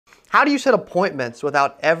How do you set appointments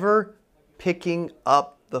without ever picking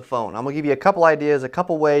up the phone? I'm going to give you a couple ideas, a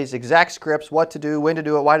couple ways, exact scripts, what to do, when to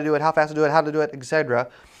do it, why to do it, how fast to do it, how to do it, etc.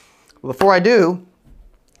 Before I do,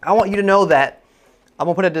 I want you to know that I'm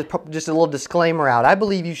going to put just a little disclaimer out. I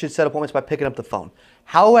believe you should set appointments by picking up the phone.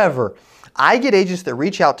 However, I get agents that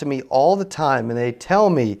reach out to me all the time and they tell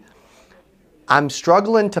me, I'm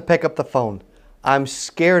struggling to pick up the phone. I'm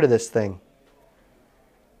scared of this thing.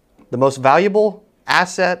 The most valuable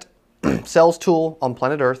asset, sales tool on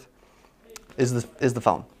planet Earth is the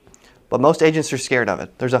phone. But most agents are scared of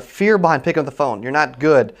it. There's a fear behind picking up the phone. You're not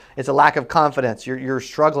good. It's a lack of confidence. You're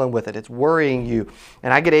struggling with it. It's worrying you.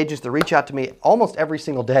 And I get agents that reach out to me almost every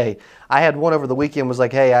single day. I had one over the weekend was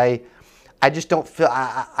like, hey, I just don't feel,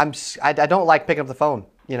 I don't like picking up the phone.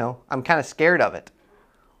 You know, I'm kind of scared of it.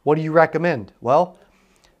 What do you recommend? Well,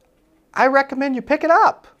 I recommend you pick it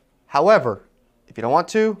up. However, if you don't want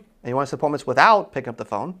to, and you want to set appointments without picking up the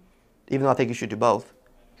phone, even though I think you should do both,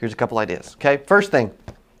 here's a couple ideas. Okay, first thing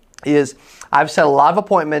is I've set a lot of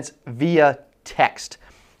appointments via text.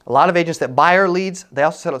 A lot of agents that buy our leads, they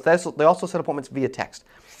also set appointments via text.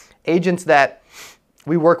 Agents that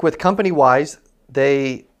we work with company-wise,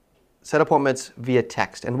 they set appointments via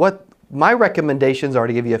text. And what my recommendations are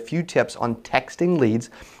to give you a few tips on texting leads.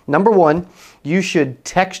 Number one, you should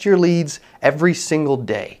text your leads every single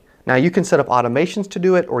day. Now you can set up automations to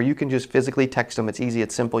do it, or you can just physically text them. It's easy,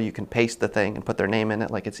 it's simple. You can paste the thing and put their name in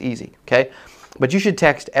it, like it's easy, okay? But you should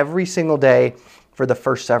text every single day for the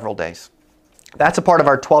first several days. That's a part of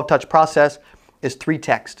our 12-touch process, is 3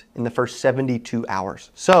 texts in the first 72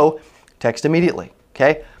 hours. So text immediately,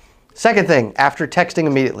 okay? Second thing after texting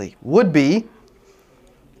immediately would be,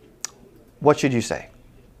 what should you say?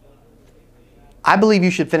 I believe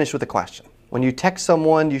you should finish with a question. When you text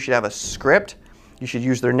someone, you should have a script. You should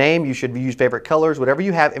use their name, you should use favorite colors, whatever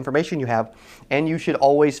you have, information you have, and you should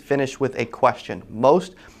always finish with a question.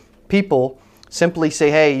 Most people simply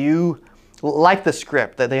say, hey, you like the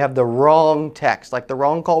script, that they have the wrong text, like the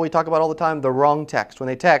wrong call we talk about all the time, the wrong text. When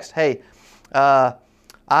they text, hey,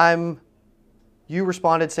 you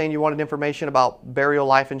responded saying you wanted information about burial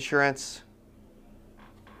life insurance,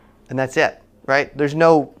 and that's it, right? There's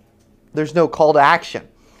no call to action.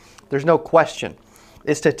 There's no question.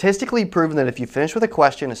 It's statistically proven that if you finish with a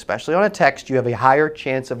question, especially on a text, you have a higher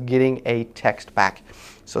chance of getting a text back.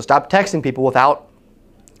 So stop texting people without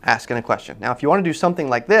asking a question. Now, if you want to do something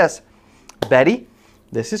like this, Betty,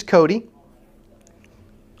 this is Cody.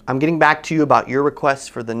 I'm getting back to you about your requests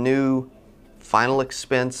for the new final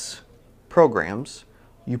expense programs.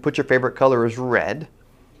 You put your favorite color as red.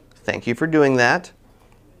 Thank you for doing that.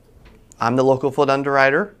 I'm the local flood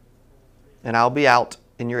underwriter, and I'll be out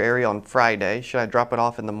in your area on Friday. Should I drop it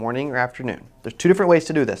off in the morning or afternoon? There's 2 different ways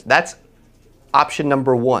to do this. That's option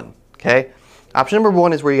number 1, okay? Option number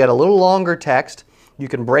 1 is where you get a little longer text. You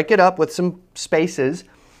can break it up with some spaces,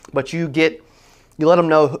 but you let them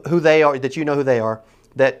know who they are, that you know who they are,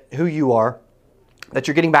 who you are, that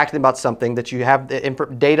you're getting back to them about something, that you have the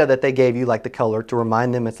data that they gave you, like the color, to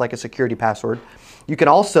remind them it's like a security password. You can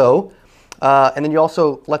also, and then you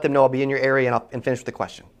also let them know I'll be in your area and finish with the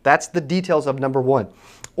question. That's the details of number 1.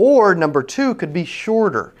 Or number 2 could be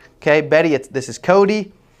shorter. Okay, Betty, this is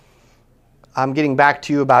Cody. I'm getting back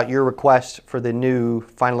to you about your request for the new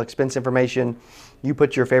final expense information. You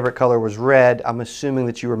put your favorite color was red. I'm assuming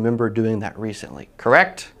that you remember doing that recently,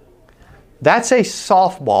 correct? That's a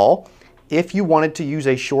softball. If you wanted to use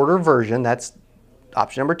a shorter version, that's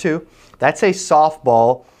option number 2. That's a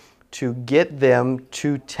softball to get them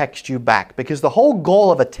to text you back. Because the whole goal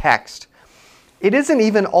of a text, it isn't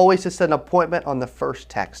even always to set an appointment on the first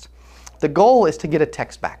text. The goal is to get a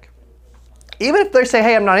text back. Even if they say,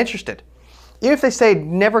 hey, I'm not interested. Even if they say,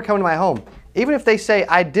 never come to my home. Even if they say,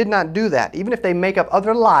 I did not do that. Even if they make up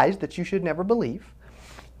other lies that you should never believe.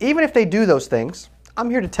 Even if they do those things, I'm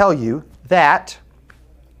here to tell you that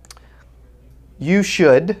you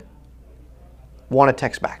should want to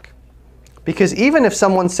text back. Because even if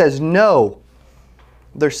someone says no,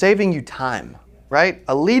 they're saving you time, right?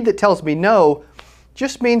 A lead that tells me no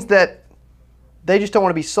just means that they just don't want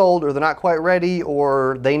to be sold, or they're not quite ready,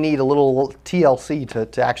 or they need a little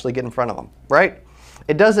TLC to actually get in front of them, right?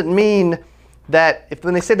 It doesn't mean that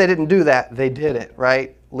when they say they didn't do that, they did it,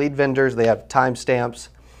 right? Lead vendors, they have timestamps,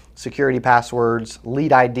 security passwords,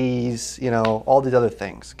 lead IDs, you know, all these other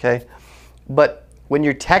things, okay? But when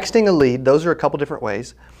you're texting a lead, those are a couple different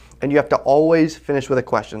ways, and you have to always finish with a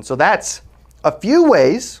question. So that's a few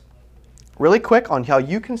ways, really quick, on how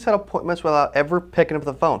you can set appointments without ever picking up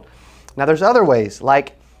the phone. Now there's other ways,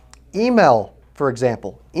 like email, for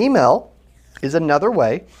example. Email is another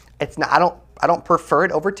way. It's not, don't prefer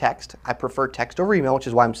it over text. I prefer text over email, which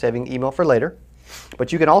is why I'm saving email for later.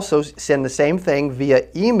 But you can also send the same thing via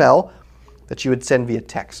email that you would send via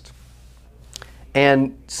text.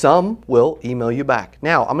 And some will email you back.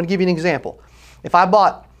 Now, I'm going to give you an example. If I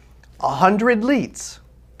bought 100 leads,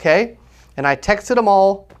 okay, and I texted them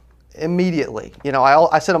all immediately, you know,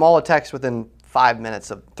 I sent them all a text within 3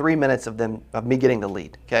 minutes of me getting the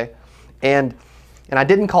lead, okay, and I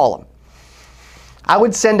didn't call them. I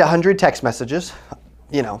would send 100 text messages,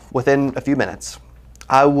 you know, within a few minutes.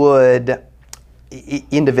 I would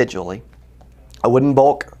individually. I wouldn't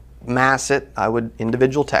bulk mass it. I would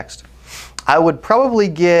individual text. I would probably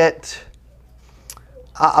get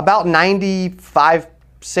about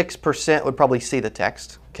 95-6% would probably see the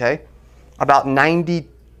text, okay? About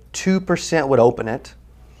 92% would open it.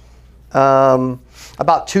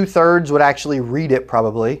 About 2/3 would actually read it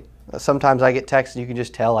probably. Sometimes I get text and you can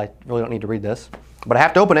just tell I really don't need to read this. But I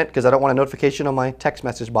have to open it because I don't want a notification on my text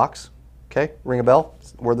message box. Okay, ring a bell.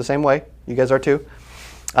 We're the same way. You guys are too.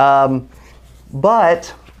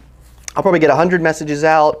 But I'll probably get 100 messages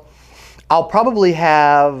out. I'll probably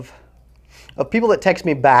have, of people that text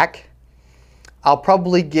me back, I'll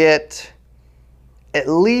probably get at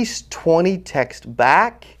least 20 text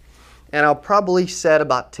back, and I'll probably set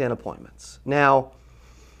about 10 appointments. Now,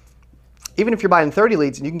 even if you're buying 30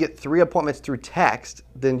 leads and you can get 3 appointments through text,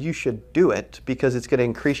 then you should do it because it's going to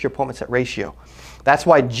increase your appointment set ratio. That's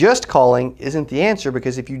why just calling isn't the answer,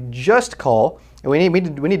 because if you just call, and we need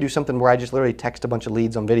to do something where I just literally text a bunch of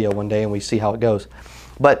leads on video one day and we see how it goes.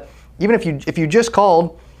 But even if you just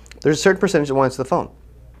called, there's a certain percentage that wants the phone.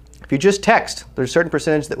 If you just text, there's a certain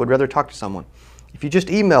percentage that would rather talk to someone. If you just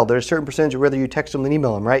email, there's a certain percentage of whether you text them than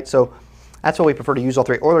email them, right? So that's why we prefer to use all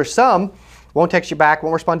 3. Or there's some won't text you back,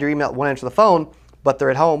 won't respond to your email, won't answer the phone, but they're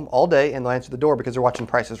at home all day and they'll answer the door because they're watching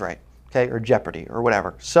Price is Right, okay, or Jeopardy or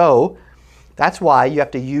whatever. So that's why you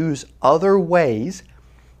have to use other ways.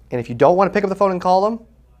 And if you don't want to pick up the phone and call them,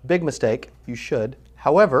 big mistake, you should.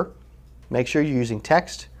 However, make sure you're using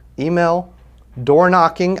text, email, door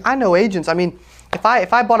knocking. I know agents, I mean, if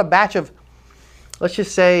I bought a batch of, let's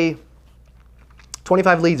just say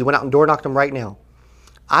 25 leads and went out and door knocked them right now,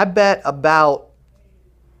 I bet about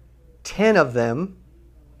 10 of them,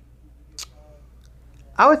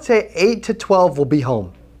 I would say 8 to 12 will be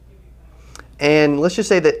home. And let's just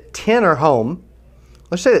say that 10 are home.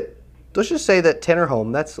 Let's just say that 10 are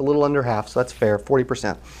home. That's a little under half, so that's fair,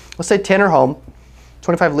 40%. Let's say 10 are home,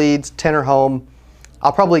 25 leads, 10 are home.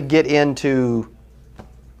 I'll probably get into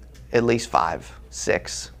at least 5,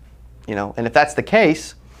 6, you know. And if that's the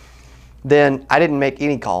case, then I didn't make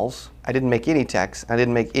any calls, I didn't make any texts, I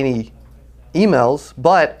didn't make any emails,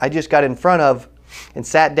 but I just got in front of and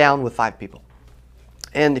sat down with 5 people.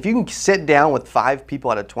 And if you can sit down with 5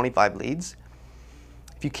 people out of 25 leads,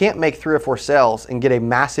 if you can't make 3 or 4 sales and get a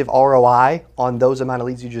massive ROI on those amount of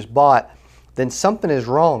leads you just bought, then something is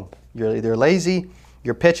wrong. You're either lazy,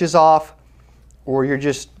 your pitch is off, or you're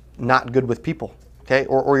just not good with people, okay?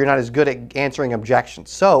 Or you're not as good at answering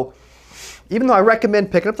objections. So even though I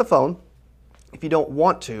recommend picking up the phone, if you don't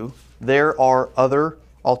want to, there are other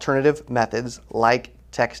alternative methods like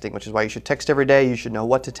texting, which is why you should text every day. You should know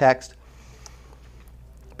what to text.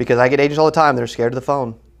 Because I get agents all the time, they're scared of the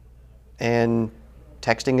phone. And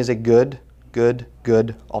texting is a good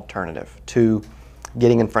alternative to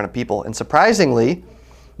getting in front of people. And surprisingly,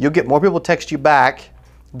 you'll get more people text you back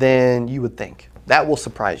than you would think. That will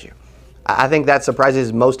surprise you. I think that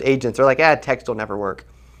surprises most agents. They're like, text will never work.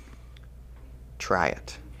 Try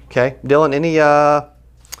it. Okay, Dylan,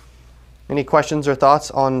 any questions or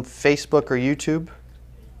thoughts on Facebook or YouTube?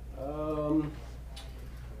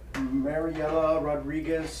 Mariela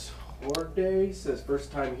Rodriguez Horde says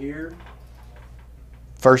first time here.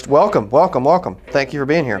 Welcome. Thank you for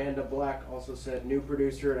being here. Amanda Black also said new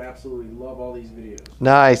producer and absolutely love all these videos.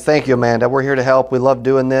 Nice, thank you, Amanda. We're here to help. We love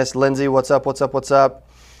doing this. Lindsay, what's up?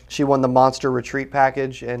 She won the Monster Retreat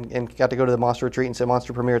package and got to go to the Monster Retreat and say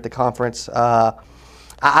Monster Premiere at the conference.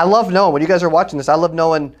 I love knowing, when you guys are watching this, I love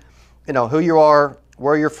knowing, you know, who you are,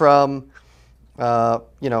 where you're from,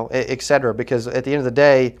 you know, etc. Because at the end of the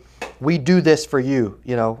day, we do this for you.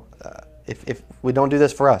 You know, if we don't do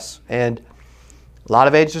this for us, and a lot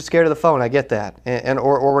of agents are scared of the phone. I get that,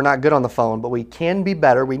 or we're not good on the phone, but we can be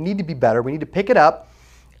better. We need to be better. We need to pick it up.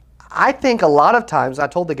 I think a lot of times, I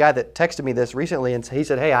told the guy that texted me this recently, and he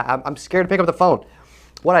said, "Hey, I'm scared to pick up the phone."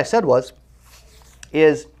 What I said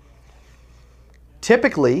is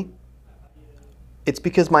typically it's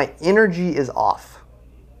because my energy is off.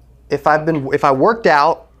 If I worked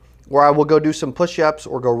out, where I will go do some push-ups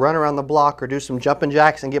or go run around the block or do some jumping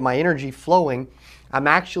jacks and get my energy flowing, I'm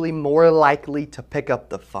actually more likely to pick up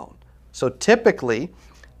the phone. So typically,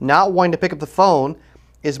 not wanting to pick up the phone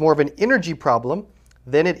is more of an energy problem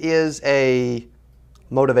than it is a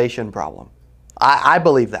motivation problem. I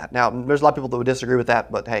believe that. Now, there's a lot of people that would disagree with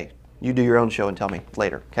that, but hey, you do your own show and tell me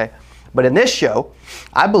later, okay? But in this show,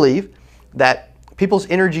 I believe that people's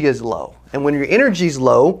energy is low. And when your energy is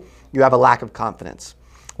low, you have a lack of confidence.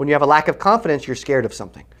 When you have a lack of confidence, you're scared of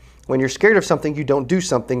something. When you're scared of something, you don't do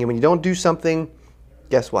something. And when you don't do something,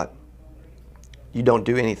 guess what? You don't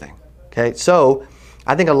do anything, okay? So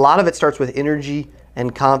I think a lot of it starts with energy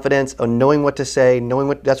and confidence on knowing what to say,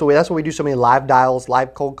 that's why we do so many live dials,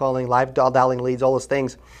 live cold calling, live dialing leads, all those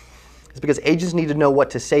things. It's because agents need to know what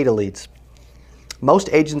to say to leads. Most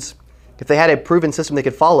agents, if they had a proven system they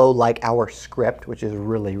could follow, like our script, which is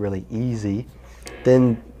really, really easy,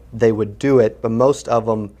 then they would do it, but most of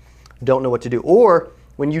them don't know what to do. Or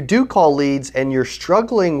when you do call leads and you're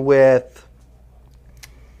struggling with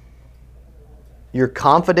your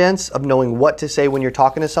confidence of knowing what to say when you're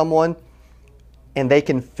talking to someone, and they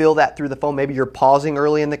can feel that through the phone. Maybe you're pausing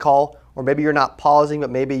early in the call, or maybe you're not pausing, but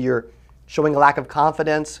maybe you're showing a lack of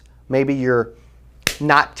confidence. Maybe you're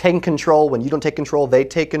not taking control. When you don't take control, they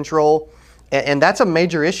take control. And that's a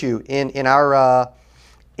major issue in our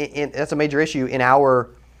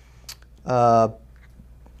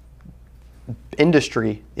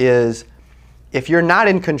industry, is if you're not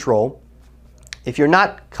in control, if you're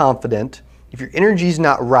not confident, if your energy's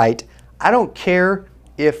not right, I don't care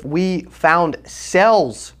if we found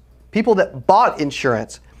sales, people that bought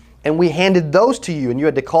insurance, and we handed those to you and you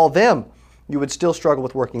had to call them, you would still struggle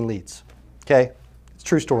with working leads, okay? It's a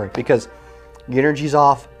true story, because your energy's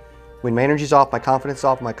off. When my energy's off, my confidence is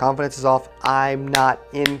off. My confidence is off, I'm not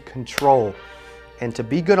in control. And to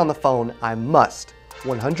be good on the phone, I must,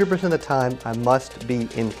 100% of the time, I must be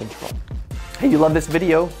in control. Hey, you love this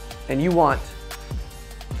video and you want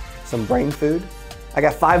some brain food? I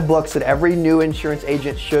got 5 books that every new insurance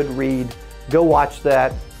agent should read. Go watch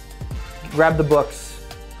that. Grab the books.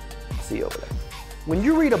 See you over there. When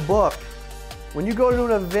you read a book, when you go to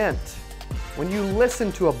an event, when you listen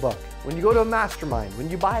to a book, when you go to a mastermind, when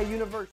you buy a university,